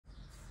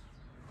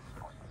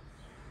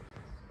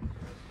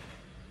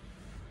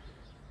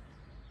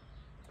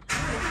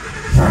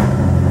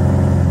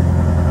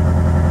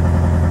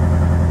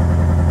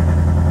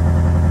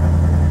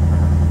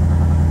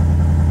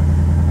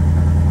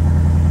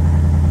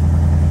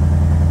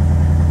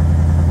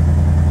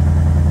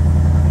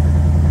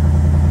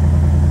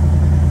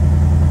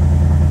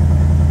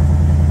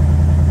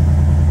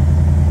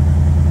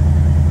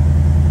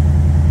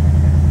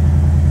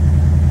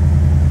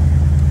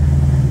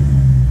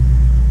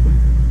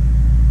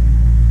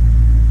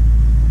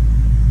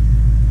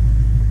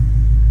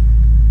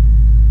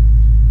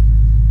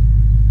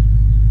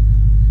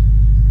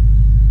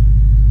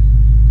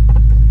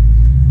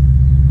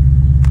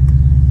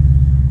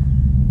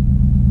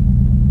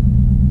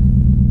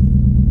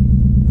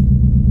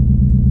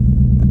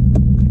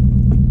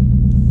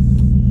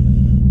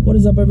What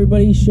is up,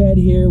 everybody? Shad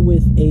here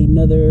with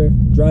another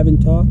drive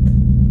and talk.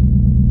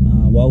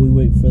 While we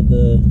wait for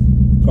the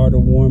car to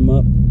warm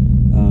up,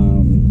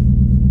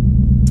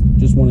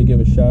 just want to give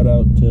a shout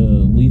out to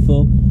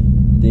Lethal.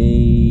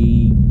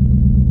 They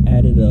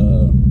added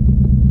a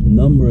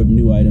number of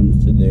new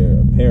items to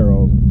their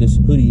apparel, this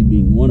hoodie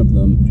being one of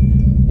them,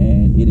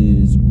 and it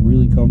is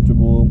really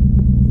comfortable,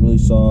 really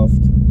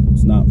soft.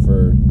 It's not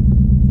for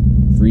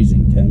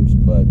freezing temps,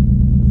 but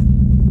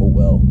oh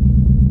well.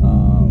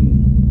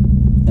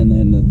 And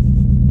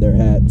then their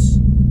hats.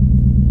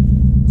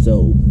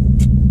 So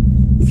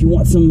if you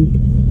want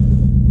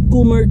some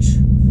cool merch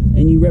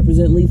and you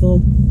represent Lethal,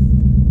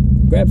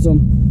 grab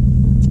some.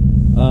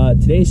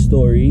 Today's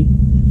story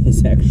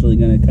is actually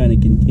going to kind of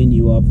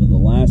continue off of the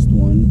last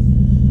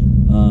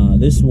one.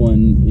 This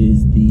one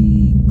is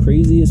the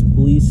craziest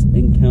police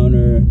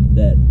encounter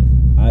that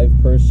I've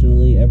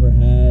personally ever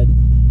had,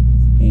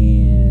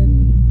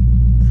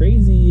 and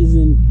crazy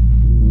isn't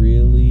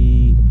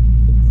really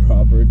the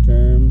proper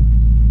term.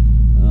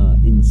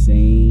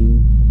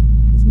 Insane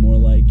is more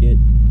like it.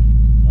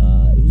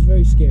 It was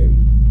very scary.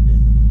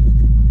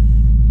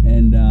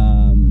 And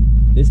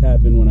this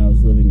happened when I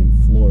was living in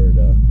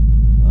Florida.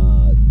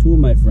 Two of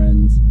my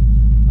friends,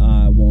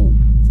 I won't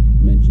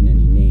mention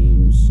any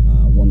names,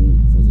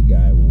 one was a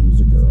guy, one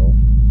was a girl.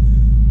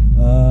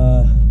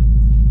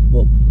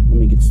 Well, let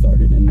me get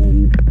started and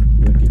then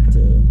we'll get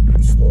to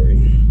the story.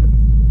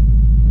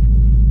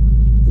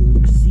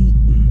 See.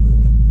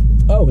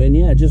 Oh, and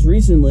yeah, just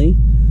recently,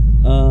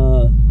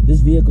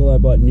 this vehicle I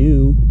bought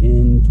new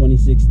in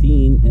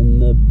 2016,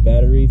 and the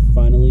battery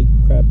finally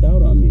crapped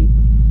out on me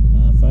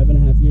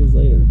 5.5 years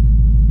later.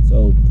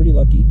 So pretty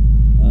lucky.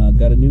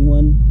 Got a new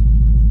one.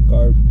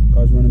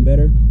 Car's running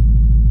better.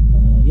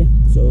 Yeah,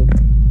 so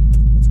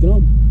let's get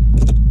on.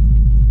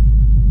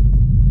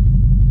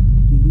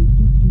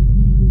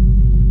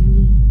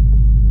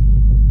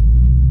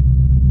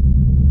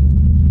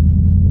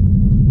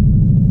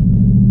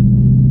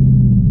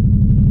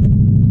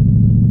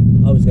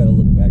 I always got to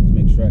look back to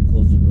make sure I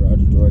close the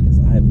garage door, because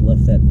I've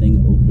left that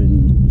thing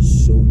open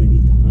so many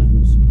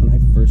times. When I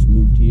first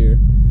moved here,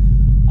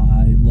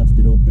 I left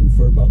it open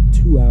for about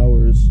 2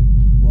 hours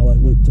while I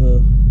went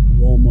to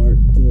Walmart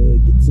to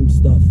get some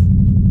stuff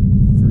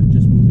for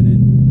just moving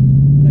in.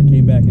 And I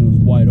came back and it was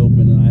wide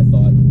open, and I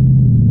thought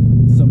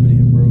somebody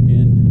had broke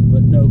in,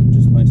 but nope,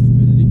 just my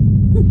stupidity.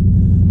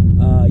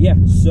 Yeah,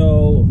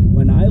 so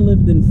when I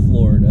lived in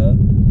Florida,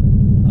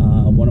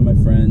 one of my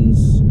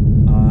friends,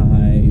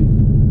 I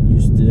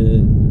used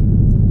to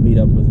meet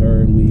up with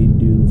her and we'd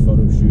do a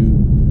photo shoot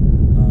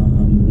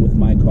with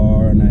my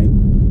car, and I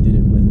did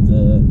it with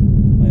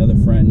my other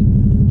friend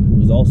who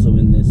was also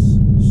in this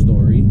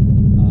story.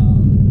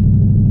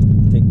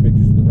 Take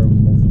pictures with her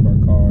with both of our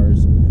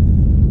cars.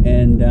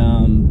 And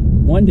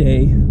one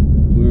day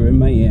we were in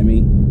Miami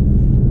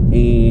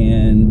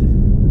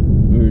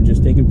and we were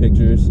just taking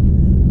pictures,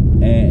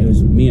 and it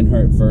was me and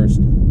her at first,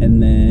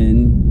 and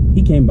then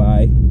he came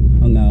by,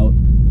 hung out,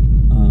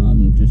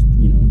 just,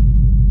 you know,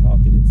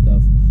 talking and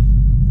stuff,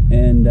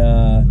 and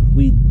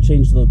we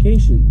changed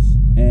locations,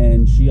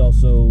 and she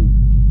also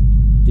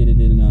did it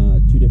in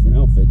 2 different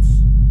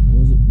outfits. Or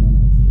was it one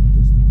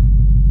outfit this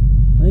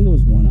time? I think it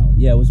was one outfit.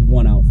 Yeah, it was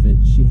one outfit.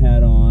 She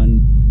had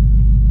on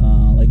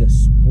like a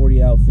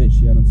sporty outfit.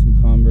 She had on some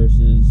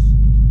Converses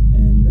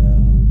and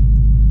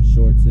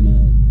shorts and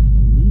I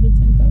believe a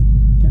tank top.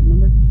 Can't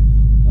remember.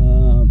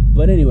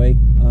 But anyway,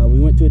 we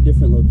went to a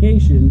different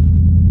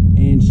location,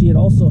 and she had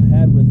also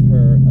had with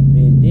her a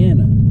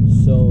bandana.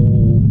 So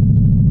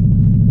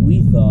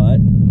we thought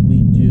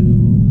we'd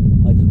do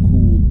like a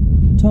cool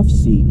tough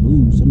scene.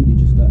 Ooh, somebody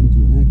just got into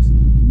an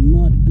accident.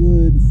 Not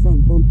good.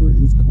 Front bumper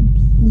is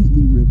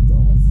completely ripped off.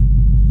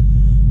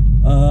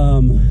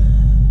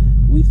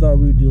 We thought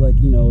we would do like,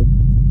 you know,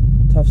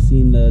 tough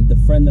scene. The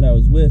friend that I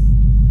was with,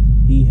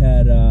 he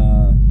had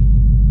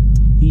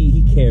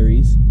he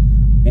carries,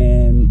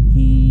 and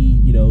he,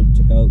 you know,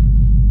 took out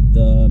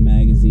the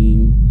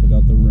magazine, took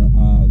out the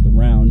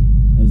round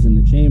that was in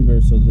the chamber,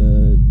 so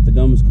the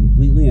gun was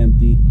completely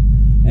empty,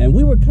 and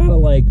we were kind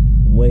of like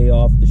way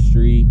off the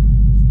street,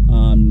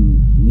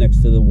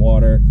 next to the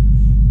water,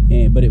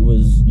 but it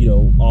was, you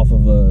know, off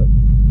of a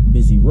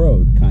busy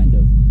road, kind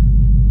of.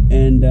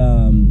 And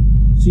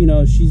so, you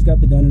know, she's got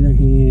the gun in her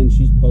hand,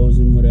 she's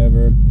posing,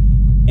 whatever,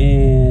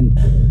 and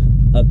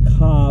a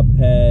cop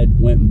had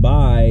went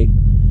by,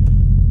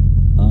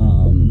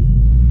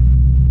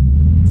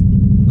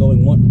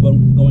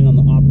 going on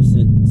the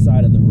opposite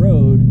side of the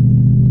road,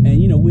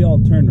 and, you know, we all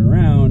turned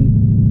around,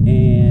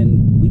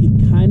 and we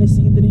could kind of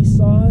see that he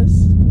saw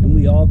us, and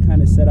we all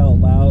kind of said out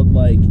loud,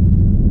 like,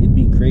 it'd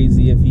be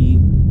crazy if he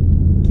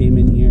came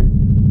in here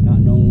not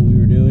knowing what we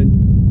were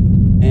doing.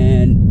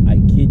 And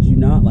I kid you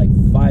not, like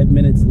 5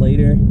 minutes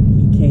later,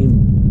 he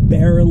came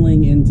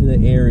barreling into the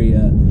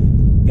area,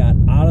 got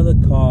out of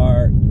the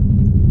car,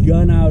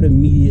 gun out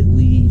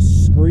immediately,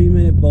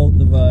 screaming at both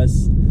of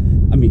us.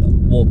 I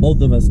mean, well, both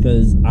of us,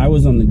 because I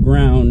was on the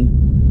ground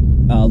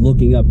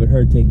looking up at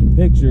her taking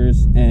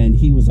pictures, and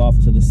he was off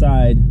to the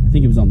side. I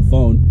think he was on the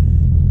phone.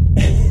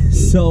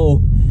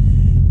 So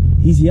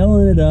he's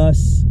yelling at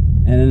us,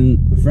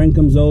 and a friend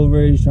comes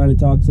over. He's trying to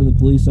talk to the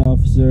police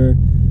officer.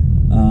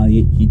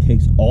 He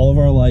takes all of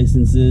our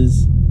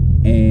licenses,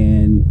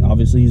 and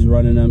obviously he's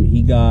running them.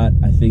 He got,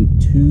 I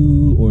think,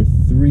 2 or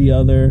 3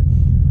 other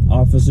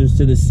officers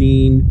to the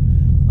scene.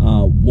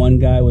 One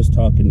guy was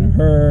talking to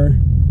her,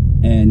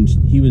 and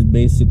he was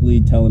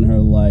basically telling her,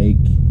 like,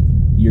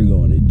 you're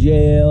going to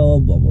jail,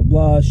 blah, blah,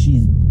 blah.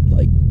 She's,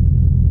 like,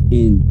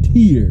 in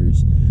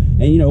tears.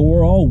 And, you know,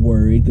 we're all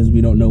worried because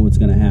we don't know what's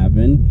going to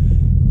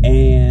happen.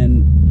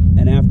 And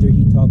after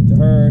he talked to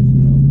her, you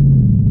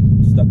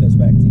know, stuck us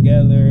back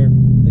together.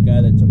 The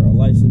guy that took our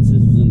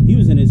licenses he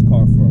was in his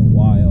car for a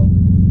while.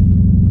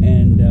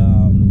 And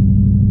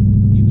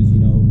he was, you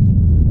know,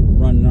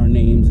 running our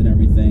names and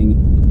everything.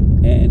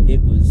 And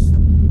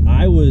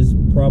I was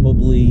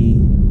probably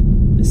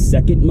the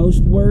second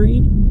most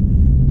worried,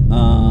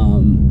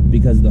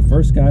 because the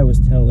first guy was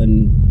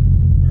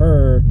telling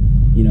her,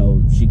 you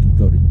know, she could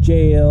go to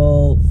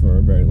jail for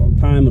a very long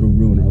time, it'll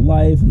ruin her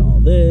life and all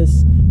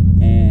this.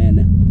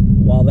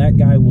 And while that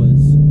guy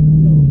was,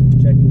 you know,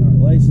 checking our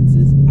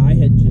licenses, I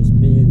had just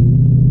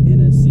been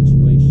in a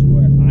situation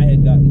where I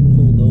had gotten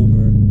pulled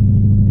over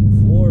in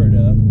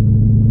Florida,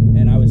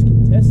 and I was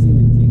contesting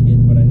the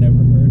ticket, but I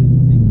never heard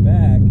anything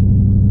back.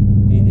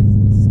 And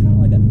it's kind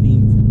of like a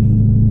theme for me.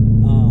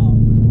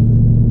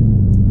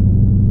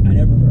 I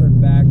never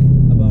heard back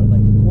about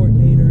like a court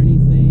date or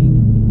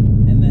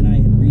anything, and then I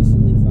had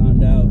recently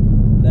found out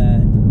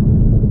that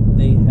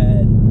they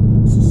had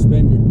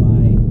suspended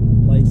my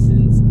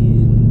license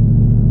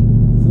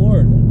in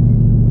Florida.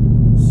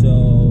 So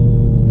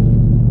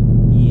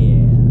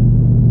yeah,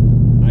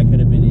 I could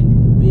have been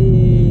in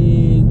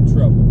big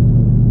trouble,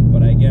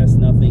 but I guess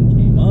nothing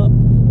came up,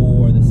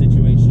 or the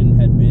situation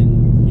had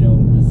been, you know,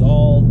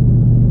 resolved,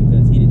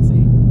 because he didn't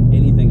say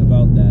anything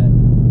about that.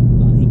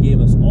 He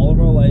gave us all of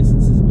our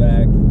licenses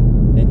back,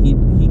 and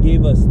he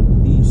gave us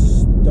the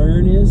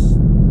sternest,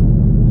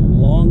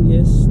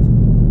 longest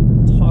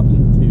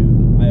talking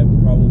to I have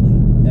probably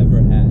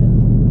ever had.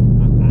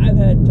 I've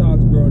had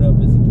talks growing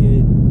up as a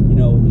kid, you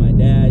know, with my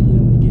dad. You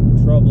know, when you get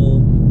in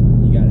trouble,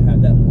 you gotta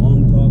have that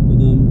long talk with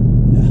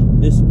him.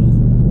 No, this was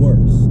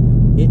worse.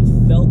 It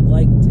felt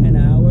like 10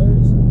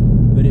 hours,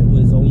 but it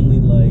was only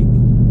like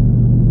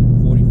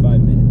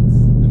 45 minutes.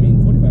 I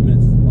mean, 45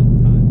 minutes is a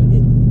long time, but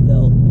it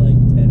felt like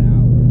 10 hours.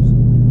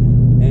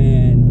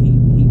 And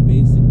he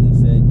basically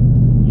said,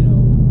 you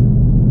know,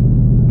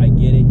 I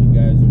get it, you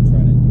guys are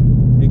trying to do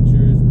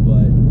pictures,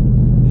 but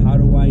how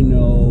do I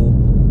know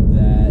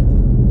that,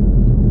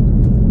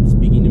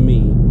 speaking to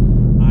me,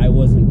 I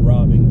wasn't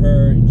robbing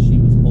her and she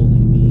was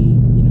holding me,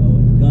 you know,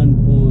 at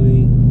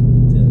gunpoint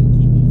to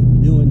keep me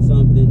from doing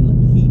something?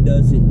 Like, he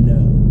doesn't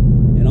know.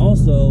 And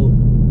also,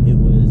 it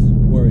was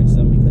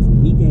worrisome because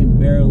when he came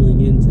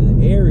barreling into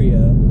the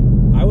area,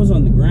 I was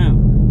on the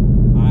ground.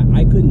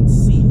 I couldn't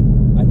see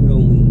it. I could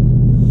only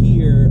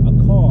hear a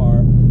car,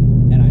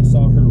 and I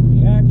saw her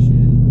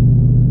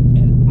reaction,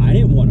 and I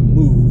didn't want to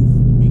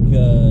move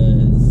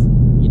because,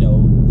 you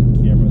know, the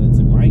camera that's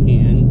in my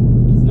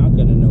hand, he's not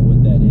going to know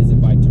what that is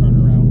if I turn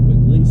around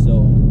quickly.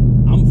 So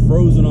I'm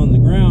frozen on the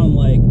ground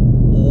like,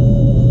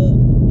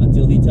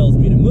 until he tells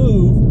me to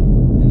move,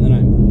 and then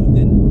I moved,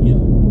 and, you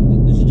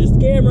know, this is just a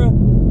camera.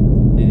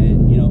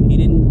 And, you know, he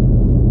didn't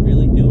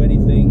really do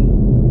anything,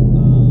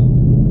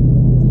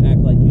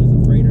 act like he was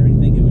afraid or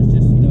anything. It was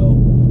just, you know,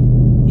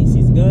 he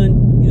sees a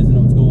gun, he doesn't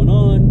know what's going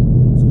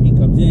on, so he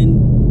comes in.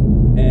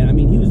 And I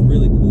mean, he was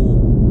really cool.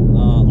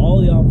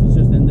 All the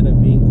officers ended up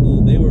being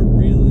cool. They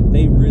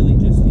really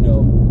just, you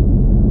know,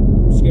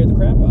 scared the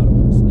crap out of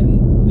us,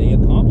 and they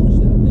accomplished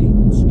that. They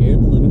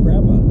scared the living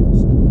crap out of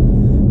us.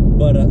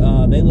 But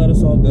they let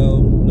us all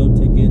go. No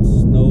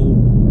tickets, no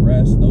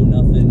arrest, no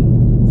nothing.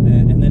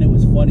 And then it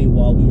was funny,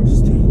 while we were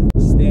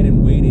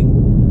standing waiting,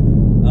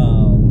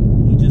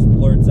 he just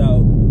blurts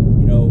out,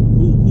 you know,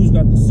 who's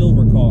got the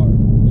silver car?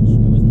 Which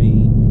it was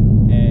me.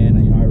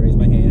 And, you know, I raised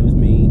my hand, it was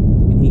me.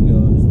 And he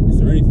goes, is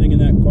there anything in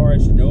that car I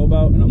should know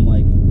about? And I'm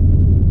like,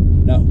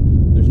 no,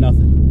 there's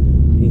nothing.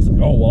 And he's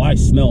like, oh, well, I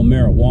smell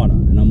marijuana.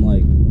 And I'm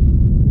like,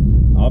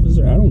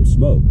 officer, I don't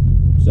smoke.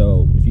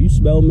 So if you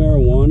smell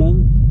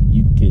marijuana,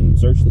 you can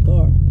search the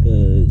car,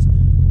 because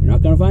you're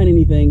not going to find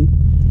anything.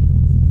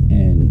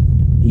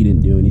 And he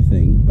didn't do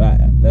anything. But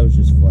that was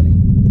just funny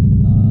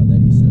that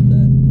he said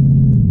that.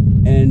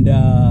 And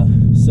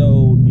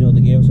so, you know,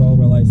 they gave us all of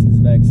our licenses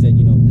back, said,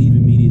 you know, leave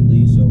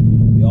immediately. So, you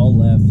know, we all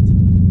left.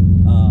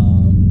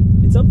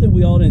 It's something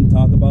we all didn't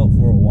talk about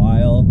for a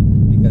while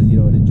because, you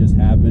know, it had just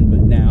happened.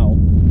 But now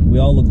we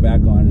all look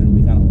back on it and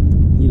we kind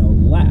of, you know,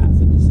 laugh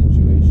at the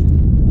situation,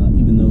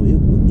 even though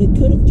it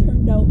could have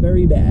turned out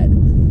very bad.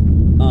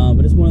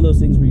 But it's one of those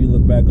things where you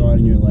look back on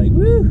and you're like,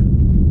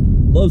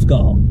 woo, close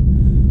call.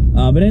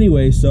 But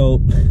anyway,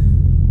 so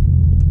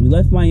we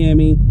left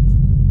Miami.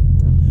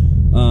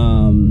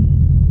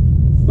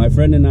 My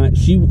friend and I,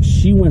 she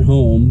went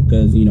home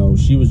because, you know,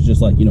 she was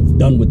just like, you know,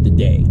 done with the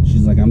day.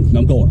 She's like, I'm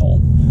going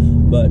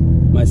home. But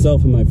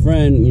myself and my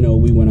friend, you know,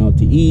 we went out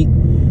to eat,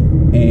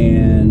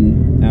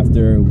 And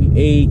after we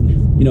ate,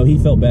 you know, he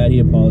felt bad. He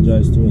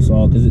apologized to us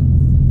all because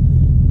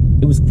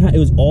it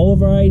was all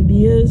of our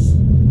ideas,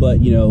 but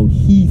you know,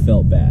 he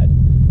felt bad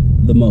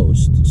the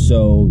most.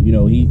 So you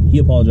know, he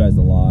apologized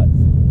a lot.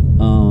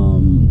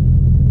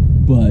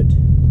 But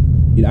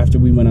you know, after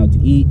we went out to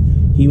eat,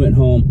 he went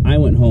home. I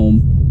went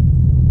home.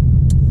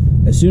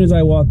 As soon as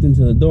I walked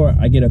into the door,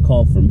 I get a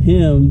call from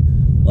him,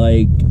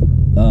 like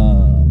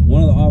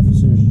one of the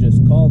officers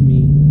just called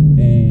me,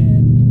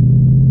 and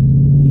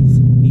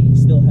he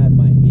still had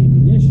my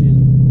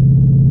ammunition,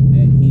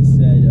 and he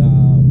said,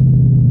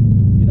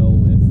 you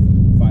know,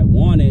 if I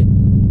want it,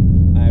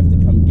 I have to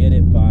come get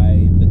it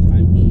by the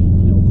time he,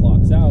 you know,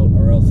 clocks out,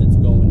 or else it's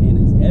going in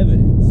as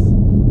evidence,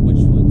 which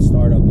would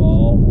start up a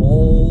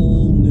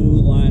whole new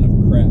line of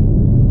crap.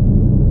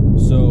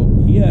 So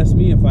he asked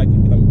me if I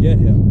could come get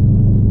him.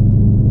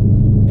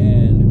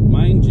 And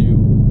mind you,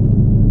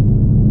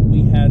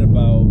 we had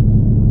about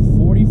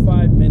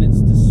 45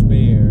 minutes to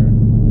spare,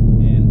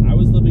 and I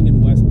was living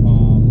in West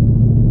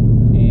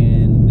Palm,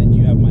 and then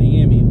you have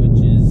Miami,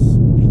 which is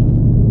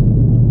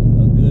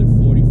a good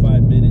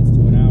 45 minutes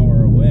to an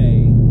hour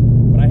away,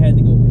 but I had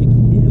to go pick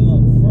him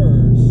up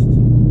first,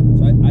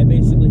 so I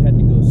basically had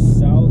to go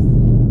southwest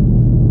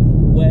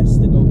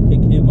to go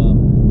pick him up,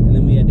 and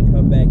then we had to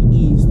come back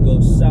east, go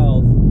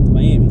south to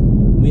Miami.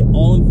 We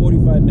all in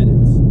 45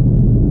 minutes.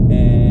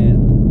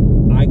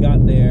 And I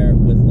got there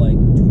with like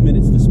 2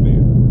 minutes to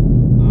spare.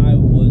 I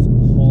was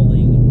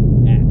hauling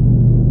at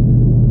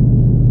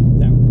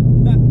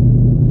downward.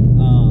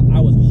 I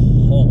was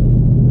hauling,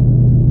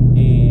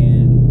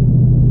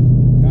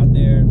 and got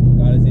there,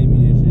 got his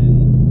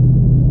ammunition,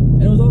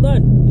 and it was all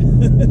done.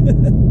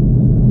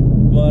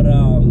 But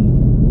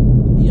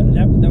yeah,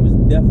 that was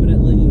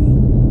definitely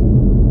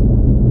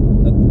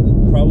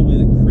probably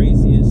the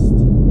craziest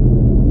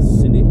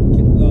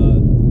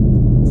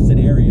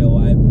scenario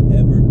I've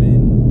ever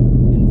been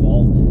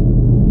involved in.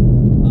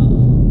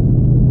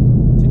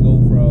 To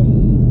go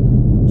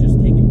from just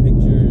taking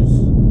pictures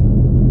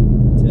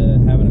to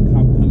having a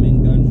cop come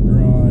in, guns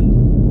drawn,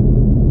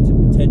 to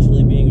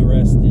potentially being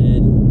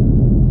arrested,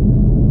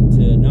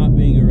 to not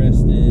being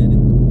arrested,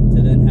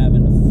 to then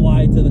having to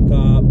fly to the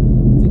cop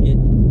to get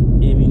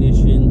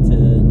ammunition,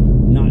 to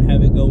not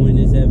have it go in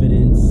as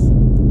evidence.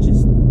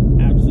 Just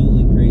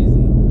absolutely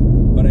crazy.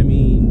 But I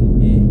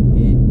mean,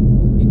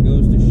 it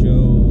goes to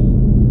show,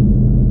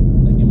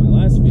 like in my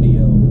last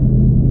video,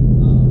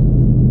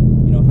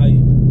 you know, how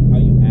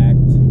you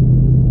act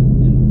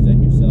and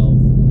present yourself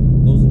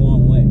goes a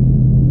long way,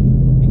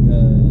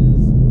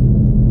 because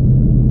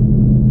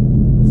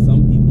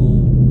some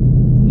people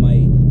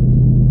might,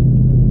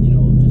 you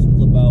know, just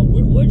flip out.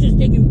 We're just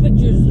taking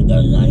pictures. The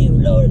gun's not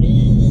even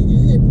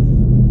loaded.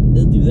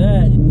 They'll do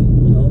that,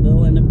 and you know,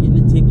 they'll end up getting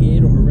a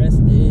ticket or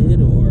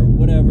arrested or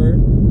whatever.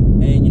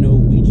 And you know,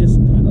 we just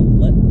kind of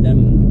let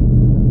them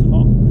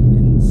talk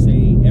and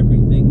say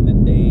everything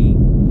that they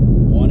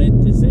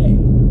wanted to say.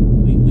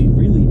 We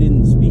really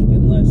didn't speak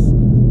unless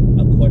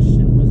a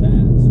question was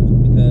asked,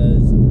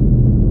 because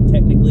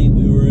technically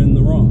we were in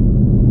the wrong.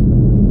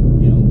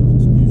 You know,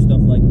 to do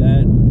stuff like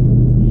that,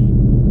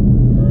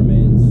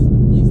 permits,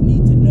 police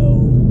need to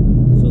know,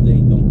 so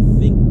they don't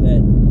think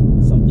that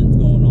something's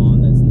going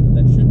on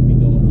that shouldn't be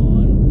going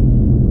on.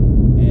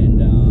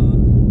 And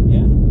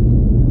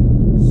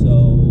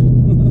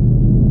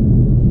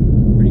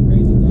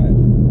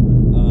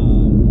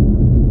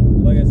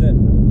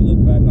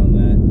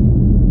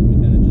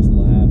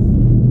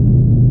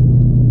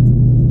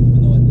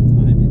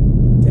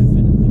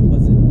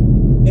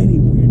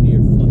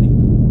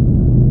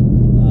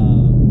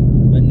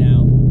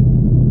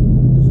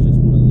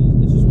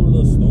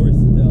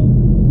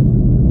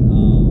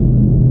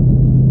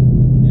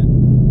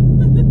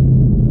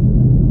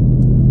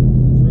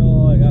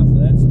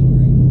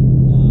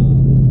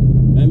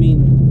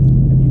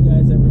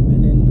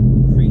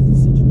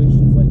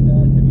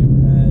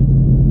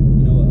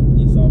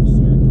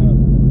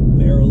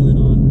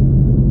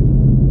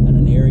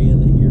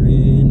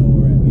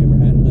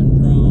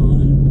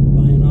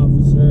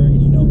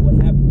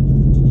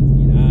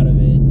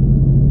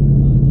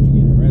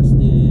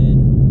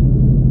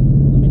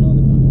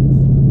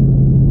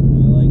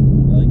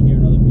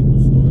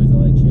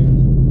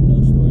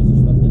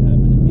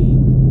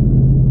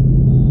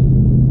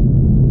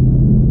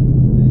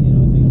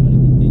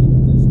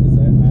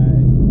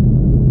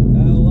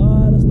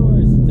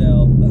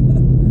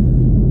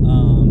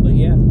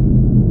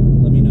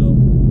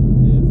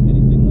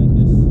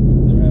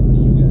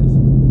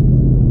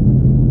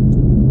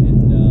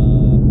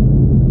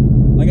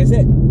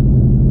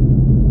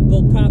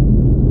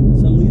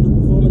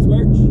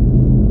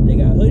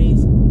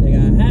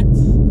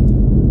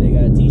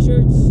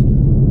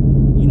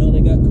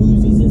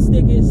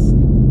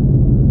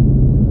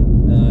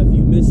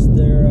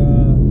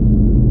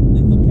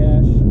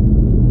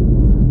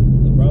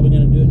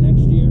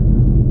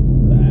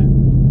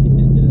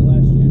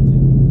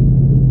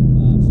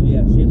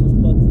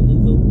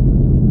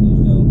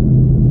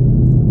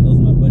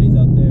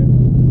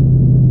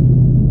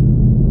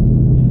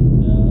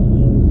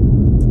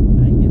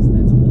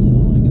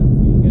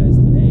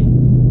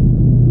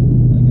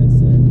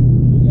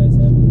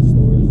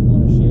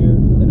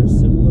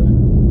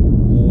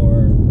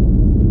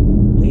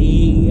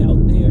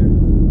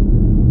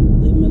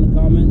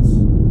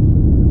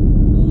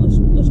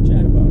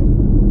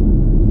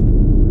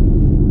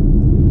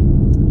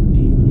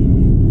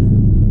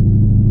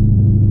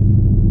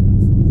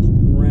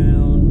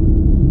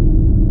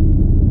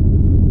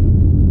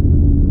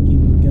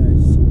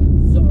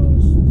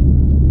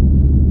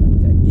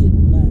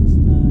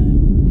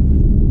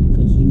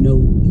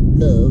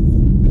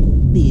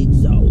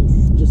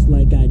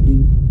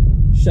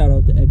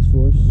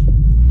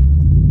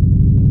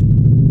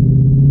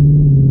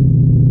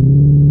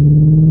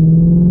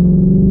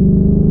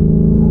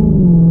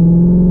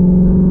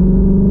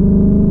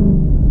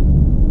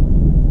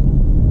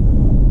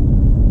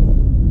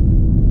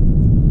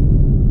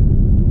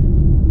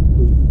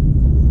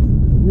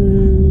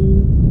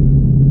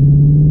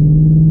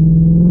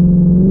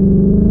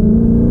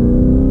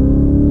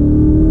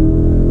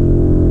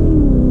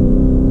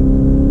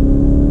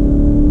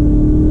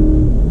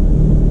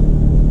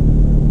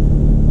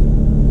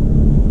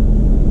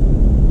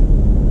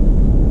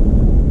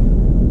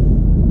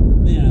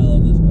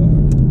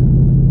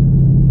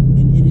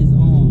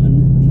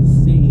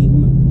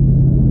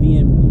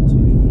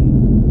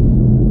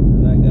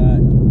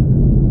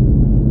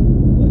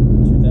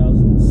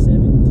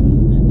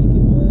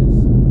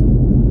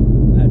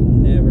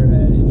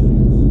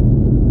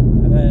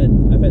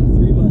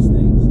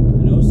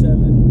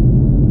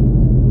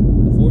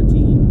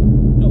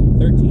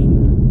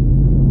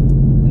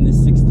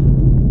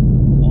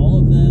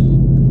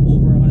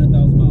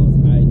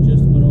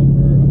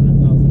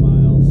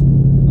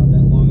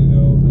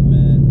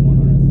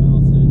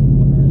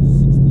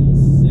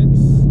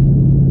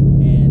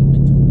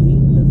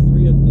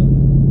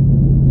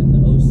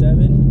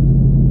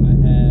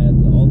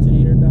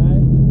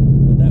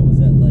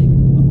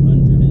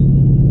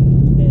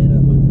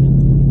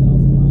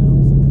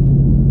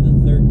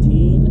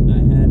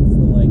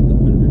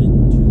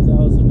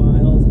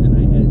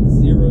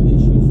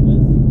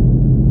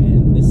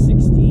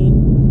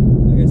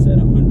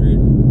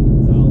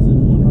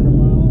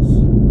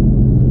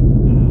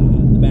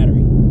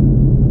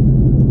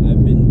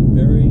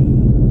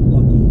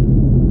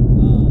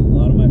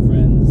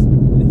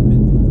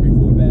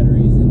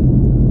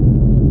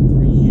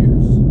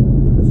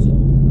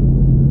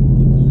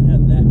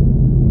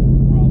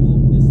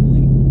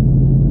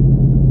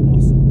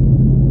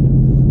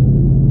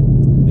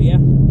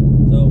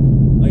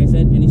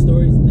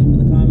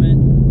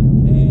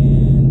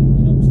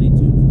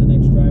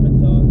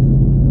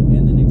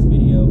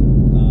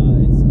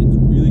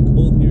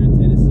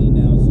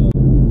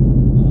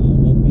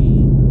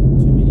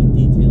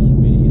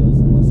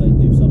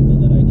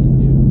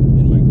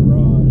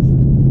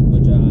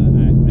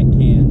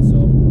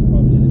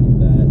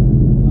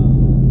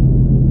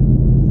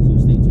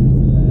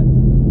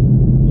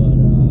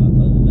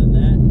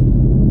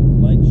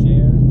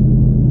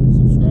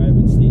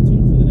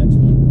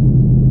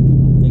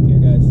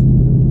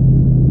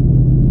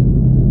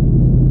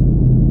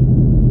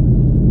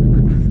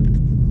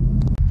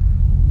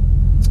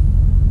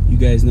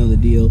guys know the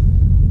deal.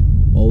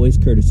 Always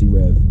courtesy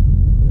rev.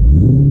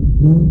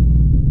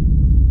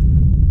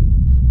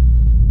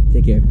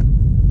 Take care.